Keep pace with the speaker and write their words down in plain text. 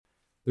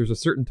There's a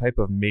certain type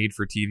of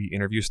made-for-TV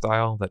interview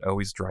style that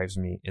always drives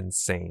me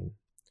insane.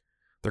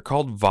 They're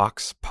called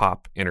Vox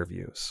Pop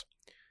interviews.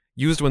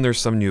 Used when there's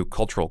some new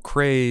cultural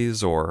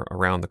craze or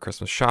around the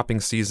Christmas shopping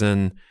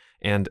season,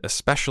 and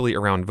especially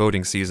around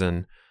voting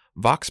season,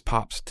 Vox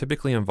Pops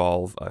typically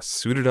involve a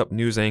suited-up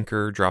news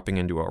anchor dropping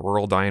into a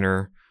rural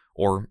diner,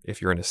 or if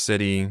you're in a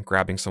city,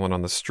 grabbing someone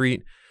on the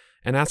street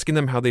and asking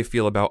them how they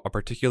feel about a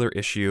particular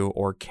issue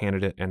or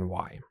candidate and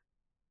why.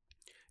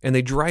 And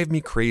they drive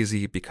me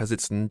crazy because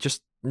it's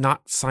just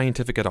not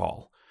scientific at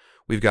all.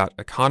 We've got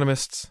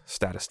economists,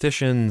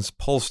 statisticians,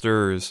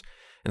 pollsters,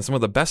 and some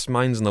of the best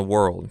minds in the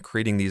world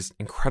creating these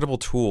incredible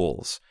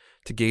tools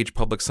to gauge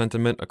public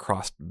sentiment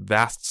across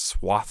vast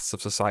swaths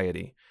of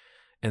society.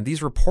 And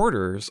these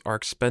reporters are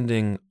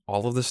expending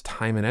all of this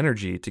time and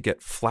energy to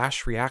get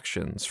flash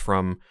reactions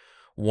from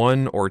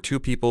one or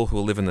two people who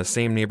live in the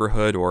same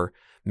neighborhood or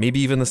maybe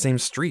even the same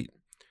street.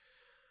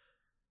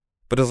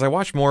 But as I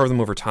watch more of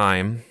them over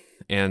time,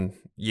 and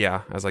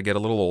yeah, as I get a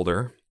little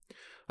older,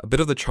 a bit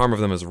of the charm of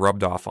them has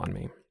rubbed off on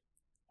me.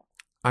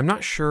 I'm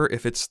not sure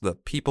if it's the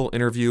people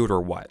interviewed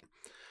or what,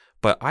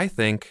 but I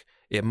think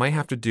it might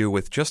have to do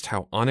with just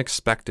how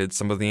unexpected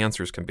some of the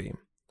answers can be.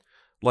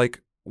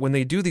 Like, when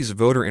they do these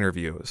voter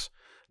interviews,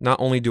 not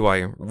only do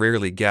I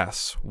rarely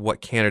guess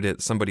what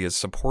candidate somebody is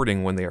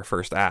supporting when they are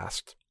first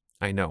asked.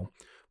 I know,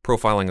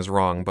 profiling is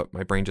wrong, but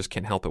my brain just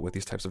can't help it with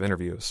these types of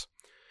interviews.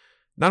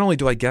 Not only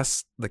do I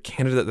guess the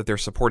candidate that they're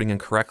supporting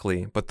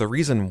incorrectly, but the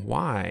reason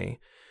why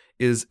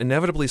is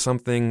inevitably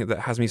something that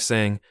has me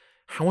saying,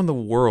 how in the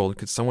world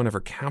could someone ever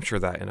capture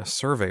that in a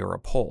survey or a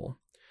poll?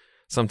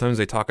 Sometimes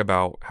they talk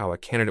about how a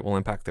candidate will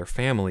impact their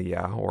family,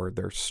 or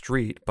their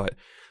street, but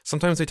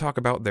sometimes they talk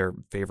about their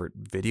favorite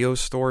video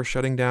store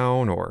shutting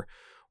down or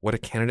what a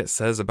candidate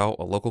says about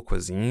a local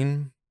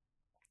cuisine.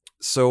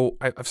 So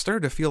I've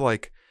started to feel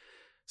like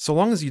so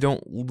long as you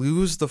don't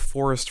lose the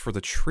forest for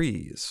the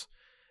trees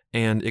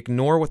and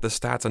ignore what the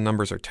stats and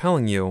numbers are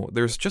telling you,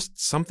 there's just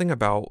something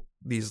about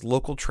these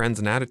local trends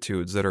and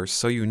attitudes that are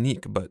so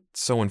unique but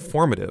so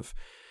informative.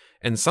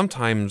 And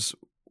sometimes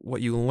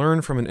what you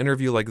learn from an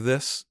interview like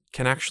this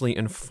can actually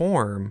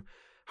inform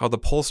how the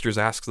pollsters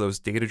ask those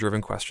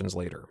data-driven questions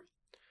later.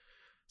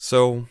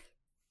 So,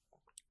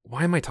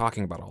 why am I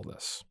talking about all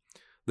this?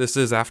 This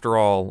is, after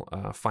all,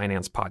 a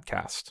finance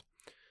podcast.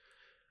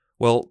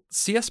 Well,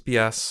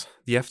 CSBS,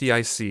 the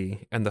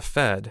FDIC, and the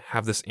Fed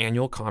have this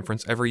annual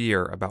conference every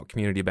year about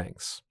community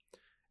banks.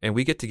 And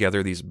we get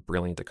together these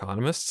brilliant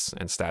economists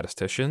and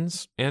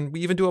statisticians, and we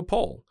even do a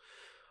poll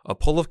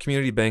of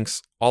community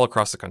banks all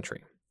across the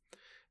country.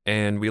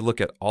 And we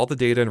look at all the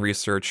data and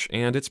research,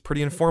 and it's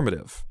pretty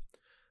informative.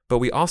 But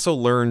we also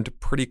learned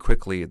pretty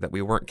quickly that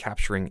we weren't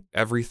capturing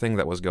everything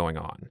that was going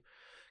on.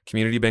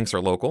 Community banks are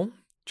local,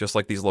 just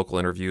like these local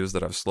interviews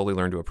that I've slowly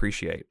learned to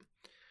appreciate.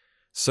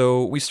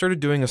 So we started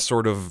doing a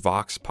sort of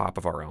Vox Pop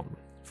of our own,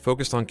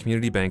 focused on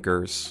community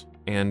bankers,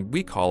 and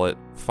we call it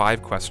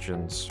 5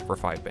 Questions for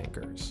 5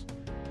 Bankers.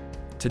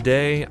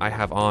 Today, I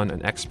have on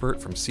an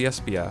expert from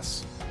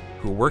CSBS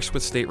who works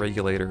with state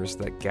regulators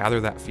that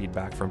gather that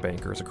feedback from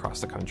bankers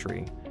across the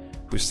country,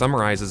 who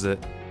summarizes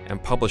it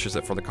and publishes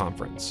it for the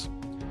conference.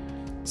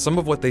 Some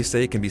of what they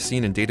say can be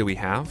seen in data we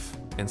have,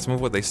 and some of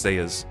what they say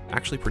is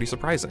actually pretty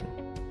surprising.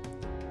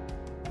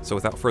 So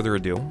without further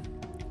ado,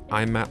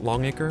 I'm Matt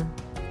Longacre,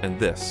 and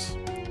this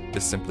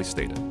is Simply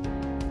Stated.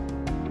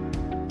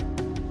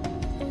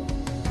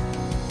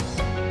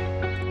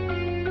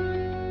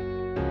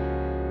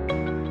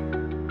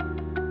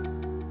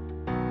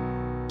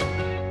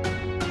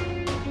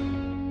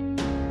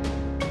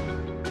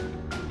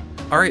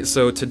 All right,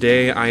 so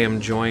today I am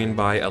joined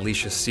by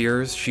Alicia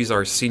Sears. She's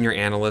our Senior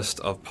Analyst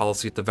of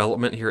Policy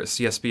Development here at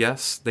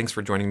CSBS. Thanks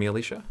for joining me,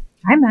 Alicia.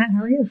 Hi, Matt.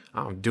 How are you?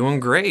 I'm doing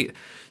great.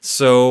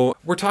 So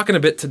we're talking a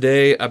bit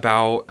today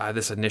about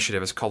this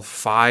initiative. It's called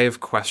 5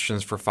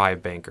 Questions for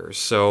 5 Bankers.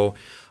 So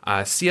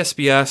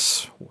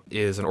CSBS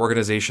is an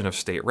organization of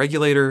state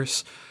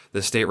regulators.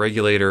 The state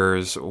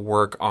regulators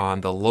work on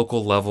the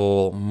local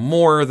level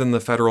more than the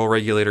federal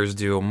regulators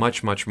do,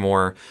 much, much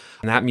more.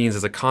 And that means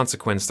as a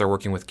consequence, they're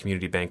working with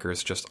community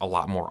bankers just a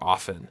lot more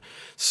often.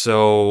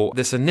 So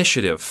this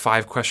initiative,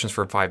 5 Questions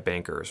for 5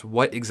 Bankers,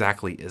 what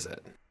exactly is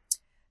it?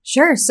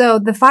 Sure. So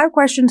the 5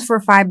 Questions for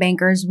 5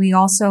 Bankers, we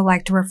also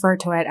like to refer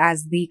to it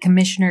as the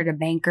Commissioner to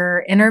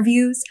Banker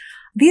interviews.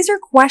 These are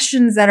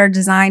questions that are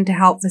designed to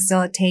help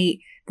facilitate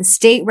the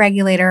state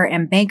regulator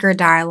and banker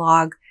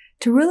dialogue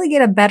to really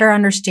get a better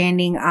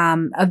understanding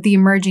of the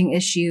emerging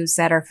issues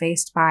that are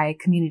faced by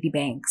community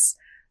banks.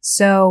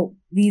 So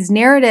these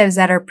narratives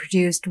that are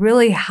produced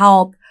really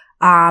help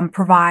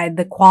provide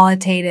the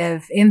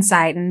qualitative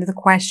insight into the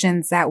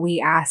questions that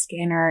we ask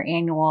in our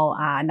annual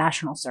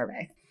national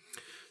survey.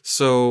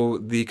 So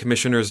the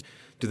commissioners,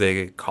 do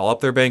they call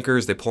up their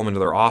bankers? They pull them into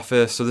their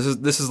office? So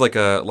this is like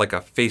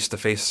a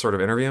face-to-face sort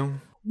of interview?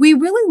 We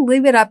really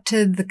leave it up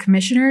to the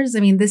commissioners.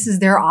 I mean, this is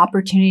their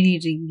opportunity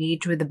to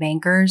engage with the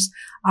bankers.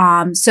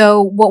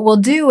 So what we'll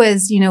do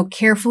is,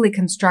 carefully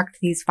construct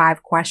these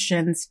 5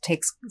 questions. It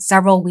takes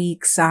several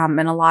weeks, and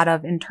a lot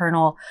of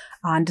internal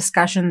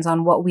discussions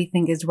on what we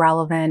think is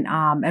relevant,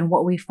 and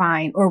what we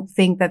find or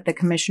think that the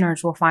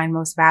commissioners will find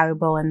most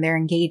valuable in their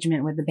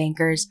engagement with the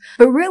bankers.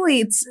 But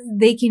really,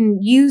 they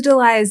can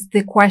utilize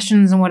the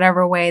questions in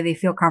whatever way they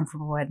feel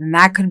comfortable with. And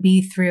that could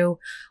be through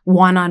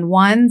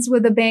one-on-ones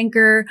with a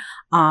banker.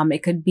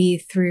 It could be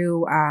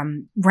through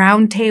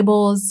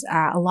roundtables.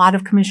 A lot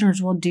of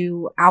commissioners will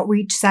do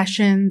outreach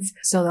sessions.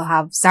 So they'll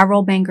have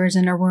several bankers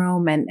in a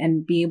room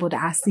and be able to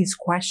ask these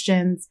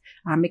questions.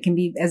 It can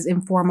be as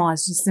informal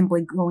as just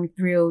simply going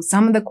through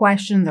some of the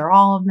questions or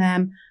all of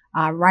them,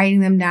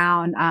 writing them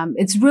down.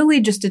 It's really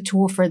just a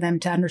tool for them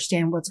to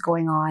understand what's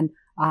going on,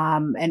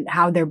 and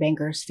how their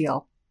bankers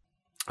feel.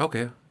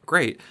 Okay,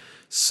 great.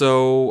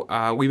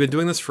 So we've been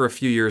doing this for a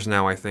few years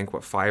now, I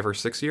think, 5 or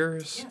 6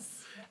 years? Yes.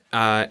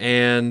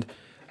 And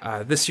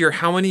this year,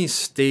 how many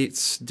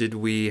states did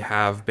we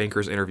have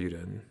bankers interviewed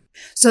in?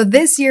 So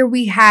this year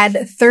we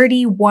had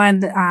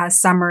 31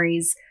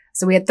 summaries.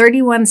 So we had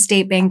 31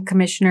 state bank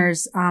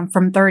commissioners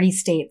from 30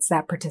 states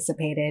that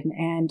participated.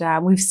 And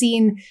we've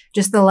seen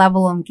just the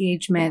level of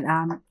engagement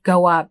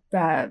go up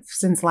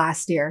since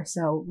last year.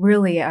 So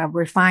really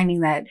we're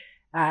finding that,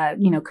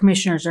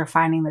 commissioners are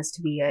finding this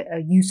to be a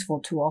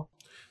useful tool.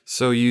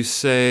 So would you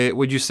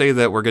say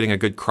that we're getting a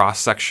good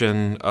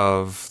cross-section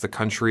of the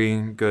country,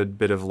 good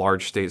bit of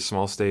large states,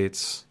 small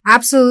states?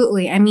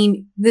 Absolutely. I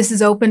mean, this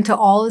is open to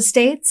all the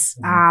states.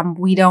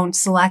 We don't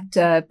select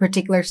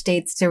particular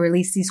states to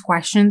release these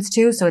questions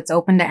to, so it's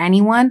open to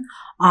anyone.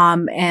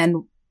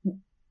 And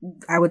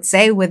I would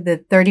say with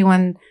the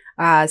 31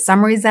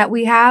 summaries that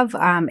we have,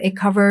 it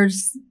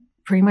covers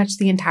pretty much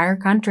the entire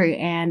country.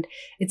 And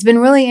it's been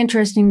really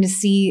interesting to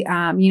see,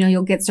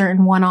 you'll get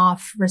certain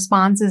one-off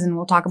responses, and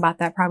we'll talk about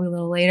that probably a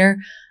little later,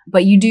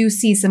 but you do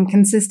see some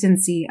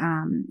consistency.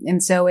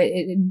 And so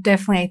it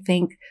definitely, I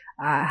think,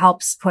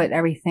 helps put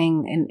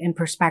everything in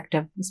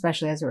perspective,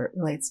 especially as it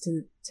relates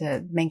to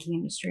the banking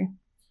industry.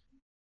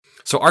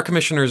 So our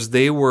commissioners,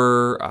 they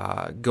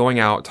were going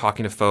out,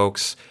 talking to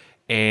folks,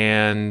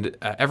 and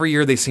every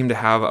year they seem to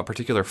have a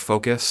particular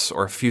focus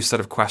or a few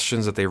set of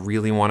questions that they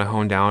really want to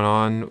hone down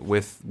on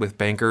with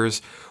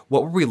bankers.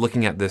 What were we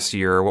looking at this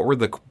year? What were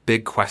the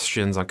big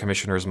questions on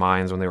commissioners'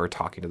 minds when they were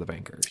talking to the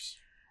bankers?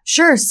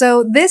 Sure.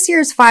 So this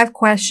year's 5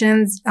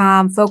 questions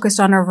focused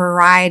on a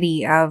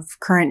variety of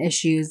current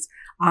issues,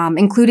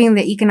 including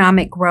the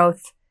economic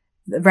growth,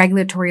 the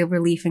Regulatory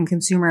Relief and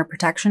Consumer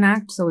Protection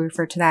Act. So we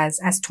refer to that as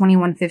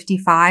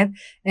S2155,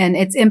 and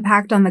its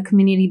impact on the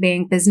community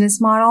bank business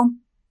model.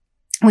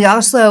 We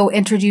also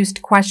introduced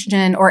a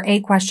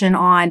question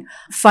on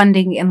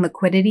funding and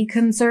liquidity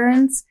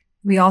concerns.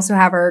 We also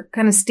have our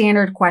kind of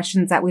standard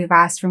questions that we've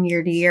asked from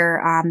year to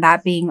year,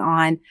 that being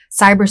on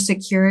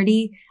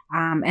cybersecurity,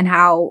 and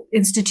how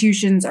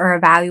institutions are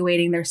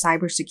evaluating their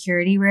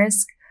cybersecurity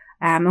risk.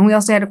 And we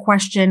also had a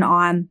question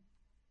on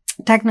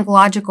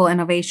technological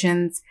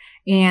innovations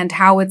and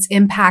how it's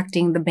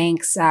impacting the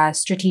bank's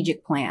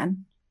strategic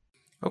plan.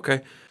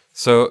 Okay.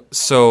 So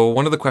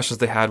one of the questions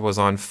they had was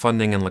on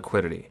funding and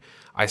liquidity.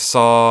 I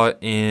saw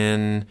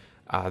in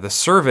the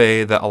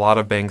survey that a lot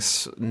of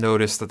banks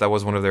noticed that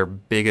was one of their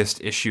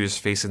biggest issues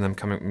facing them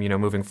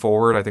moving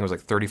forward. I think it was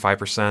like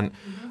 35%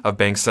 of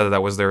banks said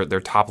that was their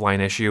top line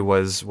issue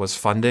was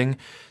funding.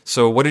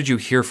 So what did you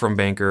hear from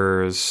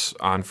bankers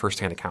on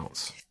firsthand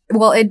accounts?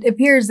 Well, it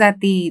appears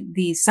that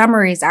the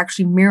summaries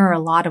actually mirror a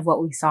lot of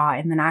what we saw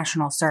in the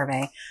national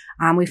survey.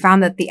 We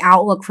found that the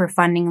outlook for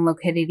funding and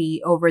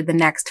liquidity over the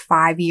next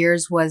 5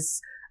 years was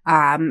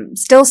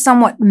still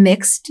somewhat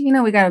mixed.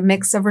 We got a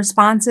mix of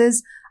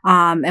responses,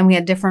 and we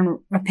had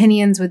different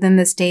opinions within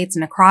the states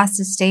and across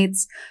the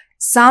states.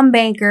 Some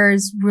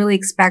bankers really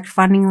expect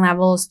funding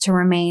levels to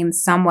remain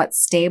somewhat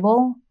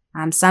stable.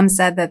 Some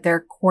said that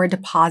their core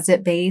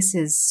deposit base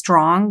is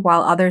strong,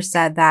 while others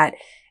said that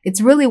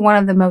it's really one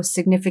of the most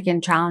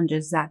significant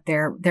challenges that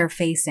they're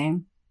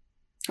facing.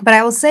 But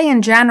I will say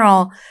in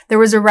general, there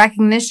was a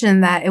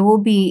recognition that it will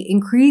be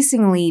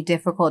increasingly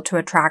difficult to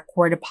attract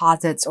core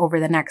deposits over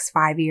the next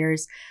 5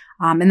 years,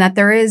 and that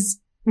there is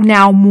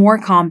now more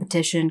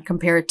competition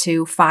compared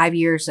to 5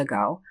 years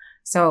ago.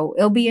 So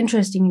it'll be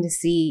interesting to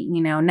see,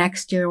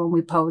 next year when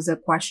we pose a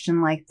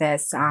question like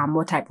this,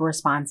 what type of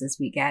responses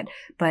we get.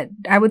 But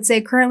I would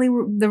say currently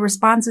the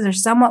responses are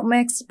somewhat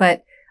mixed,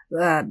 but,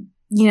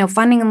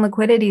 funding and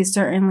liquidity is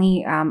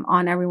certainly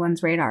on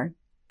everyone's radar.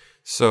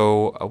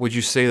 So would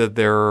you say that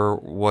there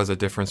was a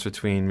difference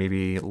between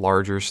maybe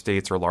larger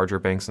states or larger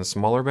banks and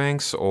smaller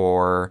banks?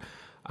 Or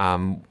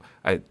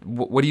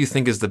what do you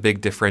think is the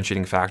big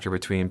differentiating factor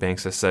between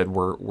banks that said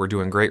we're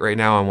doing great right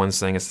now and one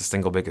saying it's the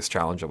single biggest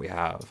challenge that we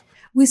have?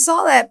 We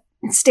saw that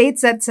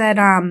states that said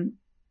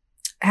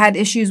had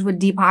issues with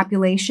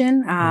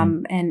depopulation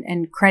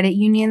and credit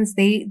unions,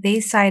 they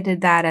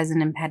cited that as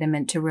an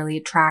impediment to really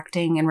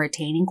attracting and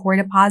retaining core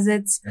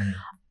deposits.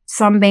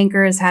 some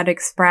bankers had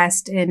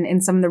expressed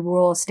in some of the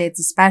rural states,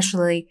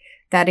 especially,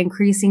 that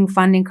increasing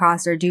funding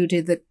costs are due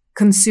to the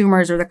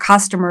consumers or the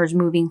customers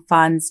moving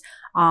funds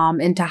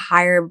into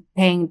higher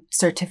paying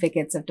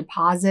certificates of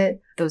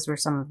deposit. Those were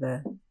some of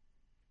the.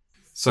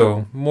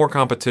 So more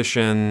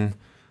competition,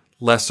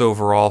 less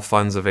overall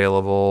funds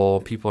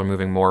available. People are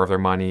moving more of their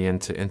money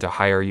into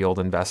higher yield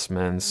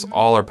investments.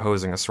 All are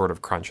posing a sort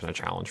of crunch and a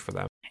challenge for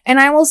them. And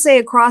I will say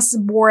across the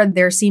board,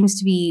 there seems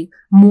to be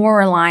more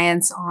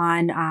reliance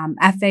on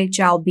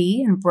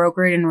FHLB and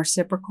brokered and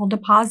reciprocal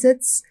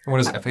deposits. What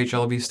does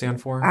FHLB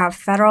stand for?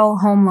 Federal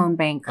Home Loan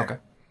Bank. Okay.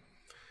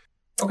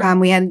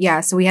 We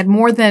had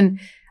more than,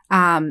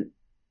 and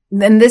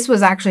this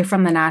was actually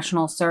from the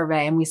national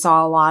survey, and we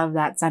saw a lot of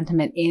that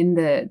sentiment in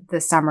the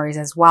summaries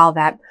as well,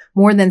 that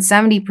more than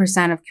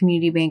 70% of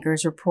community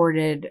bankers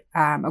reported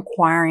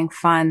acquiring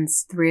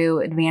funds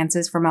through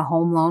advances from a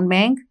home loan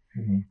bank.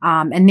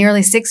 Mm-hmm. And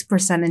nearly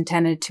 6%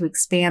 intended to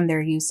expand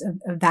their use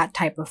of that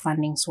type of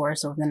funding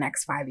source over the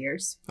next 5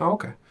 years. Oh,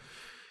 okay.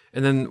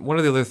 And then one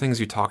of the other things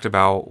you talked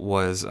about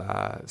was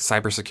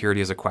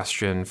cybersecurity as a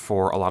question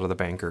for a lot of the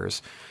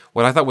bankers.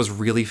 What I thought was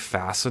really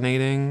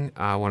fascinating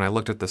when I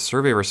looked at the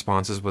survey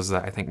responses was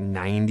that I think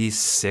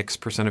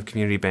 96% of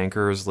community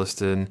bankers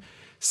listed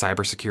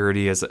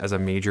cybersecurity as a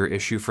major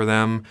issue for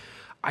them.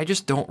 I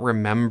just don't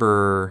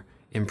remember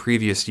in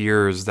previous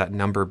years that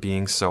number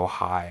being so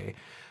high.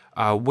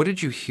 What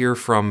did you hear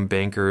from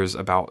bankers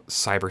about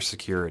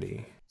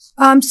cybersecurity?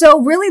 So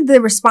really the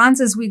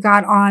responses we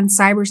got on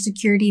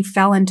cybersecurity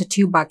fell into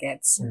two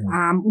buckets.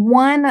 Mm-hmm.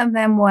 One of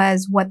them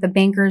was what the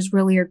bankers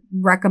really are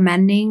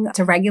recommending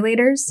to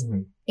regulators.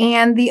 Mm-hmm.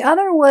 And the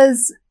other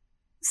was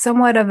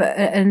somewhat of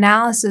an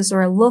analysis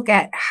or a look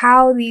at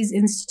how these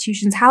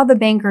institutions, how the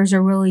bankers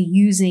are really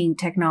using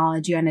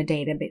technology on a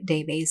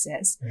day-to-day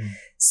basis. Mm-hmm.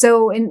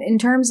 So in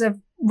terms of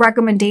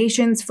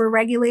recommendations for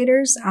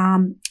regulators,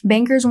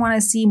 bankers want to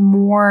see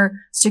more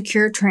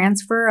secure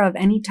transfer of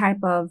any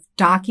type of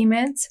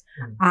document.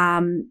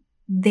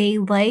 They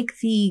like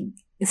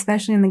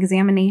especially in the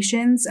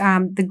examinations,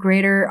 the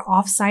greater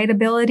offsite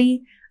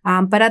ability.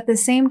 But at the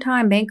same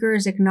time,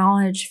 bankers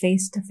acknowledge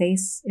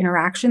face-to-face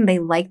interaction. They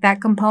like that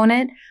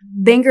component.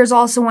 Bankers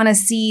also want to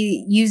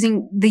see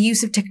using the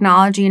use of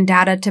technology and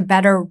data to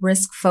better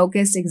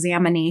risk-focus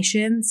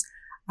examinations.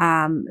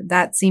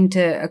 That seemed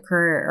to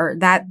occur, or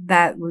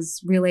that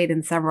was relayed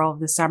in several of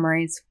the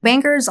summaries.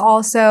 Bankers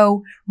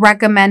also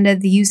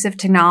recommended the use of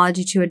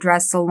technology to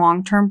address the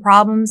long-term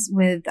problems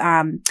with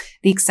the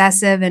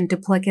excessive and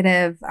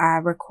duplicative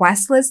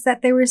request lists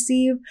that they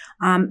receive.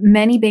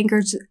 Many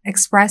bankers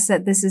express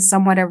that this is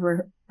somewhat of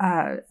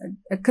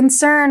a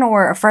concern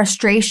or a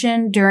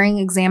frustration during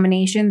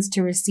examinations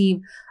to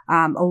receive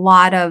a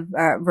lot of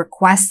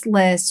request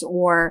lists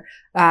or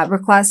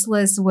request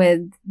lists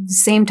with the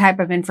same type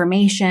of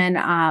information.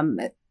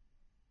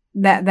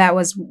 That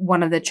was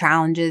one of the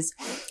challenges.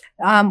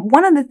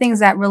 One of the things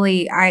that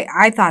really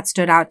I thought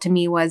stood out to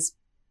me was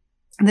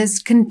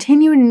this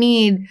continued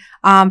need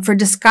for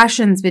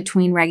discussions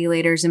between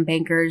regulators and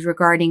bankers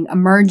regarding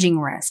emerging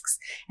risks,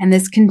 and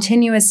this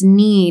continuous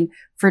need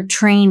for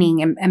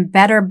training and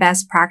better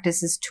best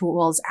practices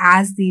tools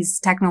as these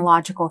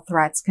technological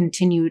threats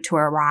continue to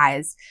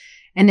arise.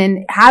 And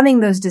in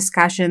having those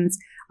discussions,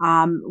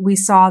 we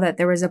saw that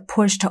there was a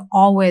push to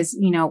always,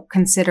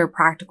 consider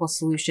practical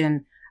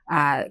solutions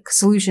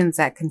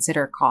that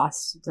consider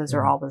costs. Those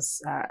are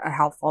always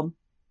helpful.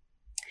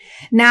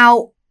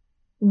 Now,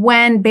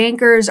 when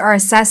bankers are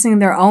assessing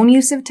their own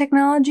use of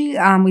technology,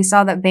 we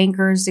saw that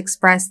bankers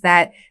expressed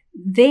that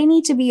they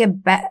need to be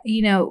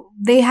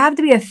they have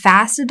to be a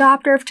fast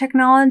adopter of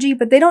technology,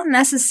 but they don't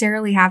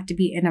necessarily have to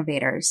be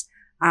innovators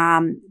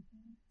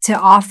to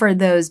offer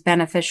those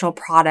beneficial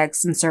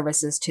products and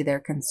services to their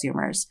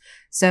consumers.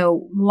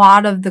 So a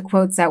lot of the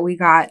quotes that we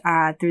got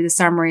through the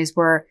summaries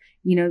were,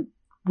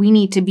 we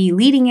need to be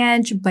leading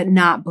edge, but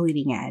not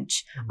bleeding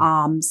edge.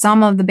 Mm-hmm.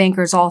 Some of the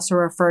bankers also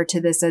refer to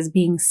this as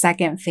being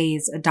second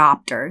phase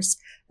adopters.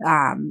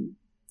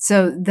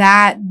 So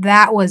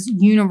that was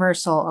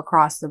universal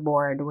across the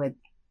board with,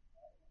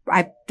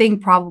 I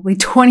think probably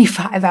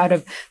 25 out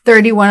of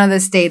 31 of the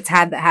states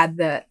had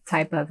the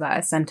type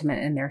of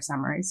sentiment in their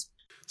summaries.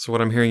 So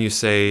what I'm hearing you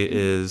say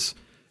is,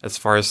 as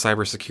far as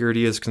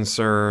cybersecurity is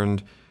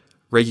concerned,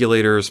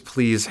 regulators,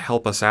 please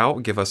help us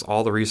out, give us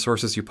all the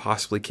resources you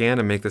possibly can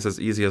and make this as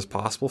easy as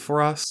possible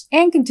for us.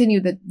 And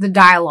continue the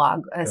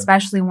dialogue,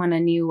 especially when a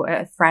new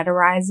threat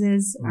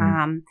arises.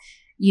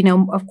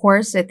 Mm-hmm. Of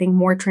course, I think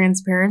more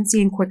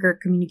transparency and quicker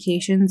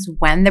communications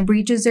when the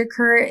breaches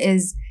occur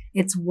it's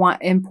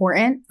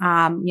important.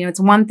 It's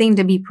one thing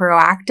to be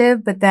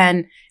proactive, but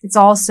then it's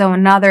also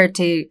another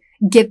to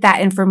get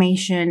that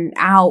information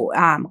out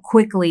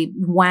quickly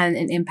when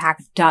an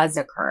impact does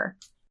occur.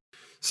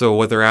 So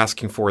what they're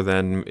asking for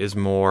then is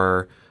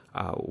more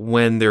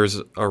when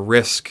there's a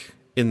risk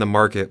in the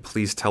market,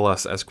 please tell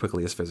us as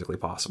quickly as physically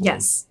possible.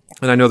 Yes.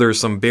 And I know there's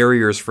some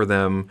barriers for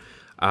them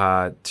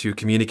to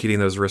communicating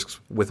those risks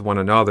with one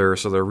another.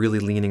 So they're really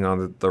leaning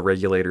on the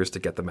regulators to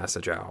get the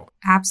message out.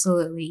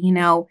 Absolutely.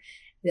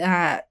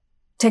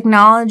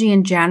 technology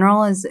in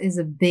general is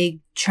a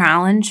big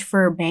challenge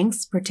for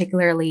banks,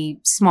 particularly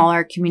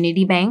smaller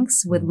community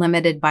banks with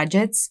limited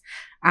budgets.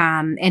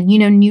 And,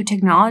 new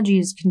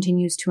technologies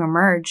continues to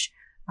emerge.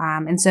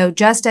 And so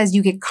just as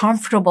you get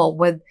comfortable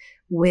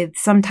with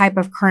some type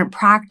of current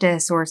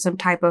practice or some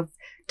type of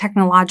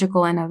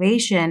technological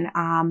innovation,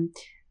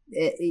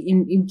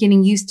 in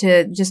getting used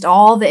to just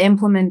all the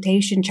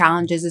implementation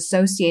challenges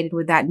associated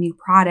with that new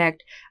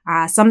product,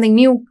 something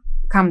new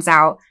comes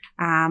out.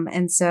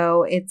 And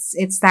so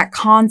it's that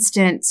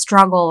constant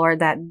struggle or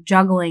that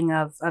juggling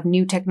of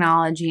new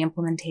technology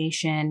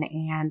implementation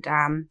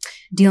and,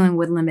 dealing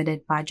with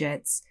limited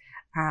budgets.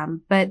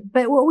 But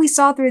what we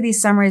saw through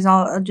these summaries,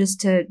 I'll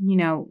just to,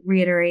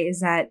 reiterate is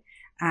that,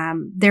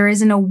 there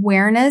is an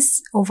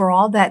awareness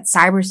overall that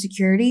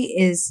cybersecurity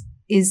is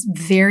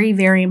very,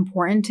 very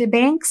important to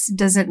banks.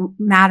 Doesn't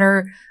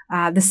matter,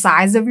 the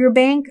size of your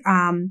bank,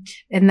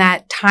 and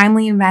that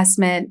timely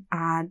investment,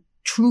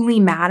 truly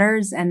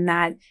matters, and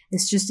that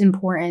it's just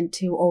important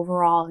to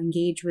overall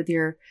engage with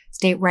your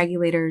state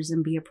regulators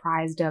and be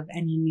apprised of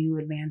any new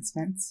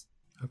advancements.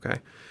 Okay.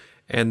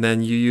 And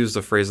then you used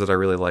a phrase that I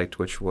really liked,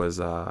 which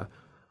was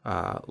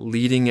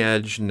leading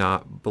edge,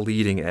 not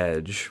bleeding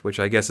edge, which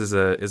I guess is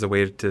a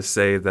way to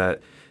say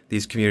that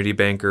these community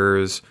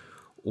bankers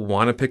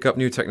want to pick up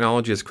new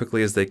technology as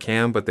quickly as they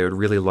can, but they would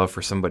really love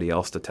for somebody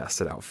else to test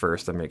it out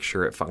first and make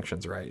sure it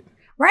functions right.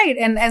 Right.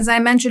 And as I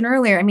mentioned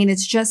earlier, I mean,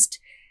 it's just,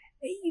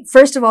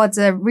 first of all, it's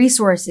a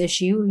resource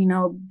issue.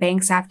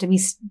 Banks have to be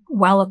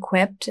well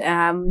equipped,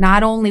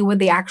 not only with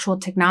the actual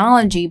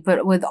technology,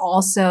 but with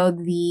also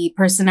the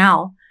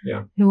personnel.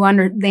 Yeah.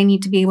 They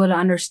need to be able to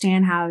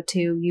understand how to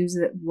use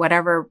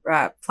whatever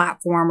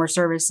platform or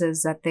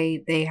services that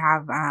they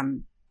have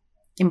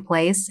in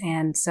place.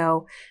 And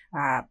so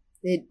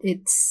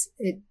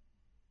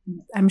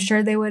I'm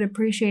sure they would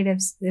appreciate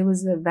if it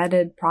was a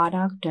vetted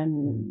product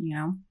and,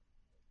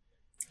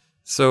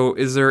 So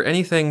is there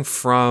anything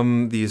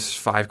from these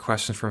 5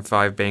 questions from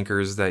 5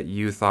 bankers that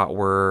you thought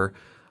were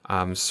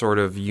sort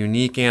of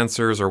unique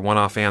answers or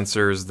one-off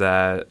answers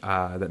that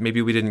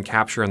maybe we didn't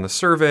capture in the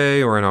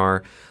survey or in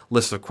our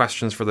list of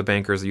questions for the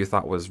bankers that you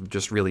thought was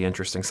just really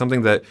interesting,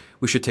 something that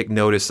we should take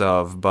notice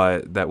of,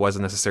 but that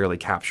wasn't necessarily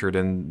captured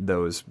in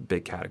those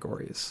big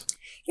categories?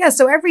 Yeah,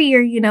 so every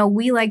year,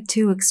 we like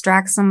to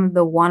extract some of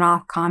the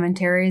one-off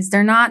commentaries.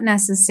 They're not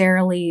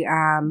necessarily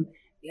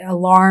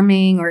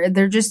alarming, or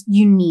they're just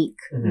unique,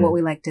 what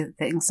we like to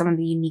think, some of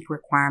the unique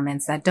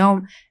requirements that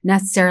don't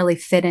necessarily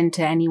fit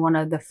into any one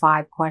of the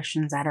 5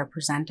 questions that are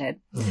presented.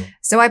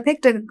 So I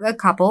picked a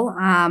couple.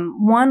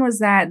 One was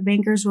that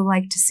bankers would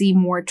like to see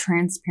more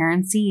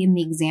transparency in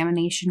the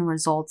examination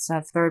results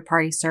of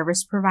third-party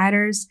service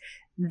providers.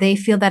 They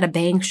feel that a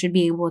bank should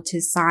be able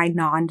to sign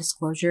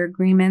non-disclosure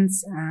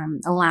agreements,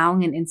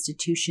 allowing an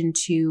institution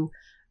to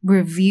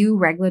review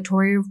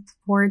regulatory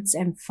reports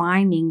and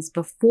findings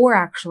before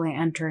actually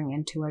entering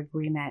into an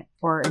agreement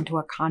or into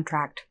a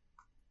contract.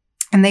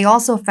 And they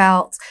also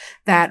felt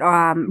that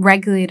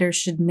regulators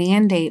should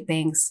mandate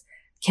banks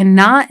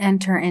cannot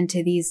enter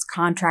into these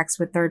contracts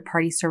with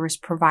third-party service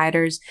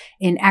providers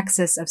in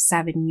excess of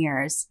 7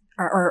 years.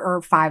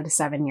 Or 5 to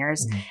 7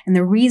 years. And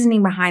the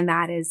reasoning behind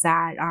that is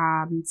that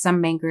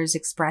some bankers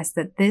express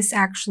that this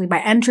actually, by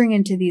entering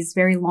into these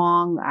very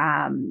long,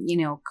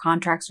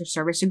 contracts or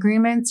service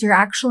agreements, you're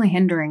actually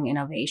hindering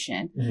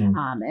innovation.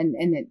 And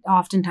it,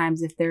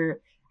 oftentimes, if they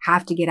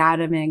have to get out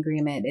of an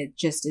agreement, it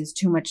just is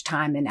too much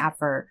time and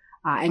effort.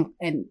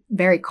 And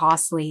very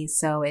costly.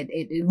 So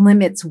it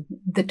limits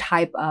the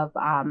type of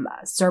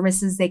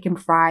services they can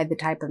provide, the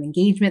type of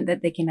engagement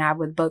that they can have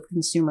with both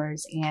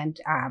consumers and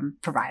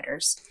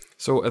providers.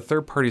 So a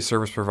third-party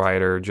service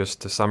provider,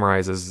 just to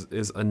summarize,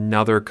 is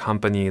another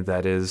company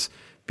that is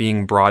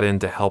being brought in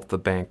to help the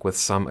bank with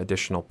some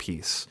additional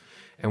piece.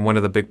 And one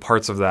of the big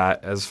parts of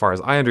that, as far as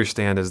I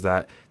understand, is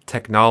that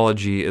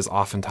technology is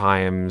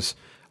oftentimes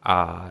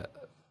not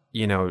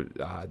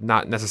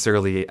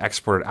necessarily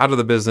exported out of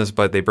the business,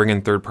 but they bring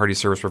in third-party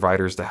service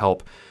providers to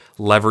help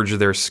leverage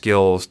their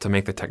skills to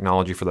make the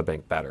technology for the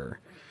bank better.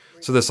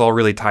 So this all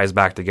really ties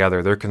back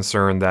together. They're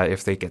concerned that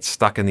if they get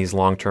stuck in these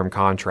long-term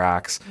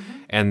contracts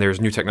and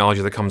there's new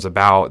technology that comes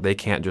about, they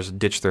can't just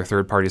ditch their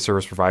third-party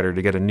service provider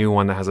to get a new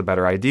one that has a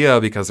better idea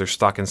because they're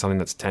stuck in something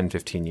that's 10,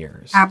 15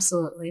 years.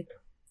 Absolutely.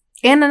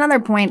 And another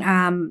point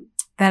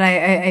that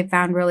I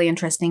found really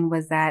interesting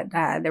was that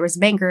there was a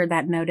banker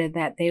that noted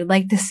that they would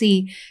like to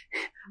see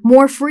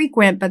more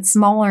frequent but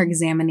smaller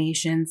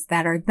examinations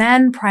that are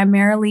then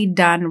primarily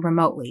done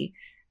remotely,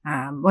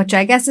 which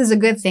I guess is a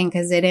good thing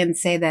because they didn't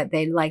say that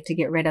they'd like to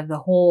get rid of the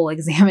whole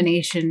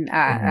examination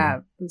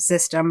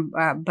system,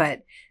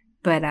 but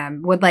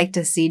would like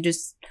to see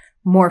just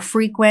more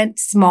frequent,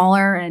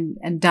 smaller,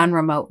 and done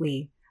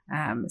remotely.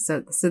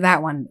 So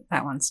that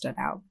one stood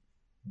out.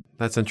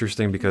 That's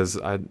interesting because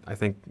I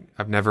think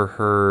I've never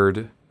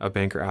heard a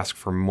banker ask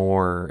for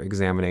more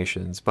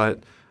examinations,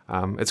 but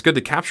it's good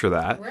to capture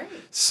that. Right.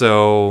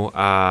 So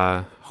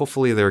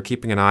hopefully they're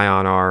keeping an eye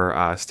on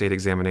our state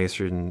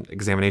examination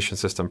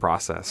system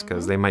process,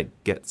 because they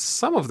might get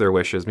some of their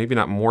wishes, maybe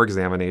not more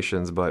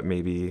examinations, but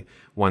maybe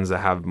ones that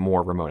have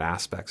more remote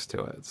aspects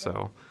to it.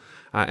 So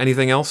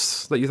anything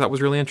else that you thought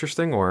was really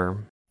interesting,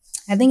 or?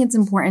 I think it's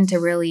important to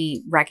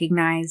really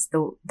recognize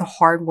the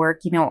hard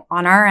work.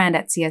 On our end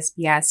at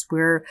CSBS,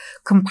 we're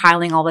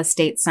compiling all the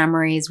state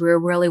summaries. We're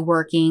really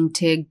working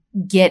to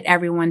get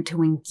everyone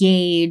to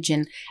engage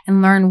and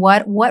learn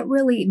what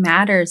really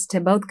matters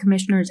to both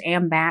commissioners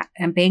and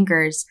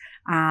bankers.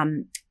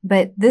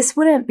 But this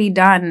wouldn't be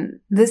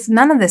done.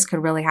 None of this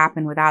could really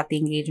happen without the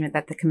engagement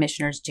that the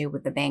commissioners do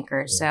with the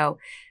bankers. Yeah. So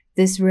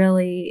this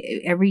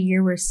really, every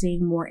year we're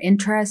seeing more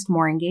interest,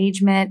 more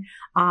engagement,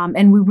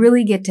 and we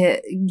really get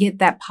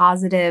that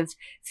positive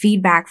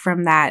feedback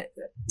from that.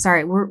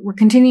 We're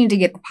continuing to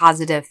get the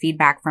positive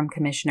feedback from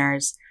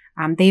commissioners.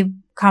 They've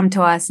come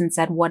to us and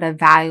said what a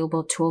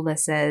valuable tool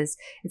this is.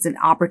 It's an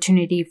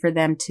opportunity for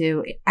them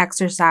to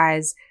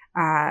exercise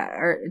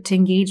or to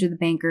engage with the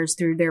bankers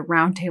through their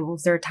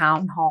roundtables, their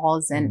town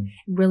halls, and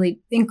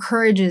really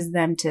encourages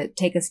them to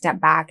take a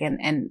step back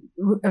and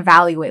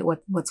evaluate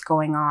what's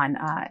going on,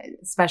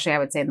 especially I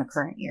would say in the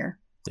current year.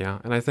 Yeah.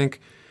 And I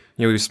think,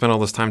 we've spent all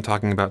this time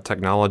talking about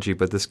technology,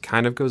 but this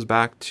kind of goes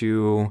back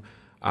to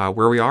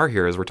where we are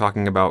here, as we're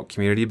talking about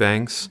community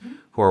banks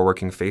who are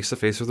working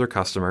face-to-face with their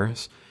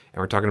customers,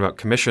 and we're talking about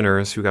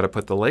commissioners who got to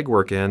put the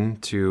legwork in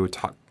to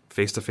talk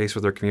face-to-face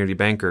with their community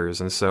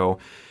bankers. And so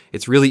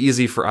it's really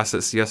easy for us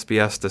at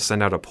CSBS to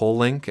send out a poll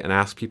link and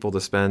ask people to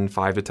spend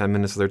 5 to 10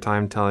 minutes of their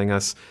time telling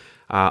us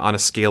on a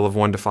scale of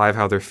 1 to 5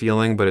 how they're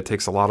feeling, but it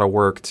takes a lot of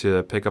work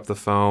to pick up the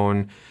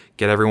phone,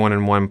 get everyone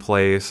in one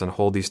place, and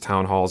hold these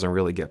town halls and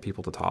really get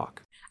people to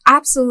talk.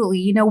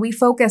 Absolutely. We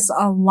focus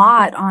a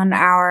lot on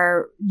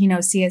our,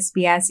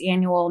 CSBS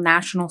annual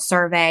national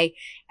survey,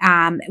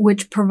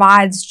 which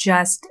provides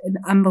just an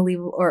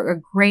unbelievable or a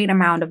great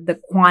amount of the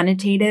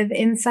quantitative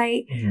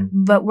insight.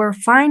 But we're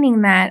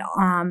finding that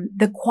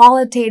the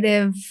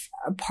qualitative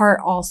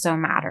part also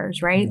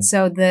matters, right?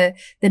 So the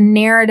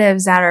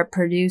narratives that are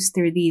produced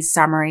through these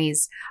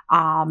summaries,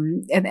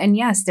 and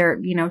yes, they're,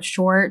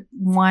 short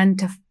 1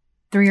 to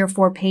 3 or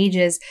 4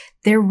 pages,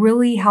 they're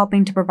really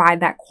helping to provide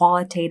that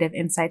qualitative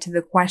insight to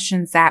the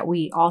questions that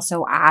we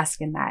also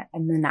ask in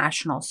the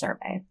national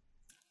survey.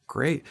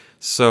 Great.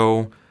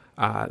 So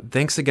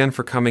thanks again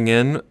for coming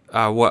in.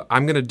 What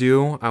I'm going to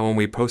do when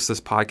we post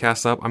this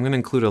podcast up, I'm going to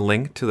include a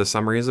link to the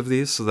summaries of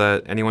these so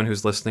that anyone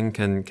who's listening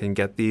can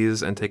get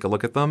these and take a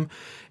look at them.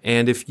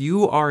 And if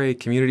you are a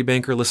community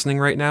banker listening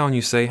right now and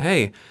you say,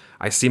 hey,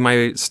 I see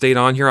my state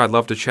on here, I'd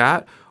love to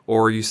chat,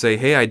 or you say,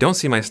 hey, I don't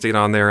see my state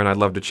on there and I'd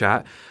love to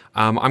chat,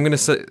 I'm going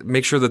to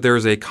make sure that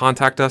there's a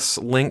contact us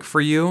link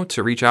for you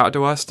to reach out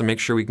to us to make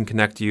sure we can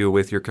connect you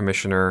with your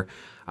commissioner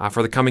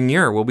for the coming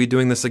year. We'll be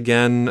doing this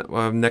again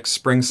next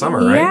spring, summer,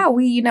 right? Yeah,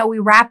 we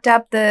wrapped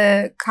up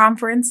the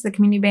conference, the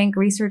Community Bank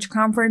Research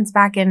Conference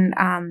back in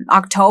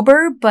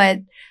October,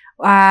 but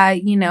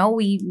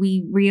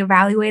we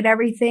reevaluate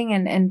everything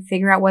and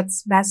figure out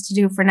what's best to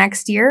do for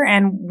next year.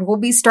 And we'll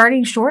be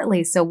starting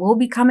shortly. So we'll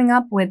be coming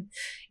up with,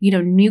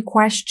 new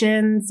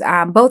questions,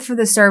 both for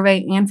the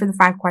survey and for the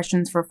 5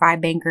 questions for 5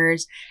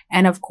 bankers.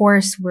 And of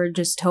course, we're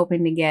just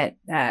hoping to get,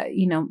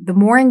 the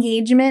more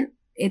engagement.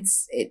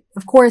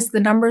 Of course,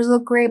 the numbers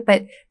look great,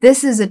 but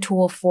this is a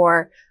tool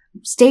for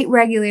state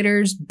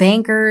regulators,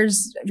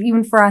 bankers,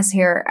 even for us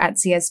here at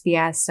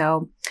CSBS.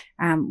 So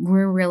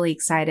we're really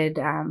excited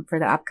for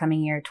the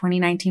upcoming year.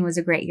 2019 was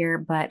a great year,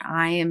 but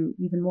I am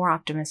even more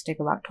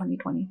optimistic about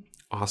 2020.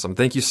 Awesome.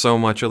 Thank you so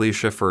much,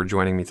 Alicia, for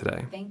joining me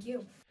today. Thank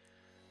you.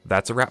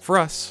 That's a wrap for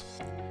us.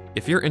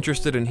 If you're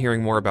interested in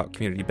hearing more about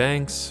community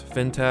banks,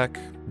 fintech,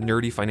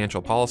 nerdy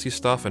financial policy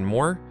stuff, and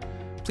more,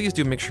 please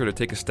do make sure to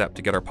take a step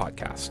to get our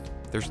podcast.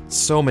 There's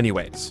so many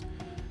ways.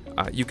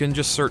 You can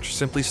just search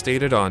Simply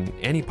Stated on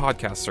any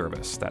podcast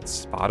service.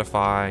 That's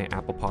Spotify,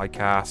 Apple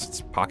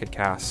Podcasts, Pocket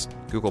Casts,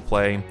 Google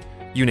Play,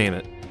 you name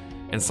it,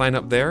 and sign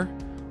up there.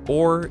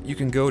 Or you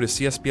can go to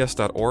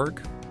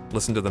csbs.org,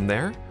 listen to them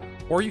there,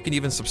 or you can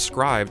even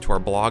subscribe to our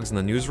blogs in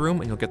the newsroom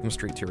and you'll get them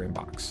straight to your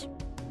inbox.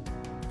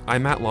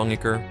 I'm Matt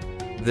Longacre.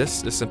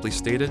 This is Simply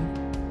Stated.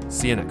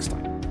 See you next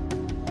time.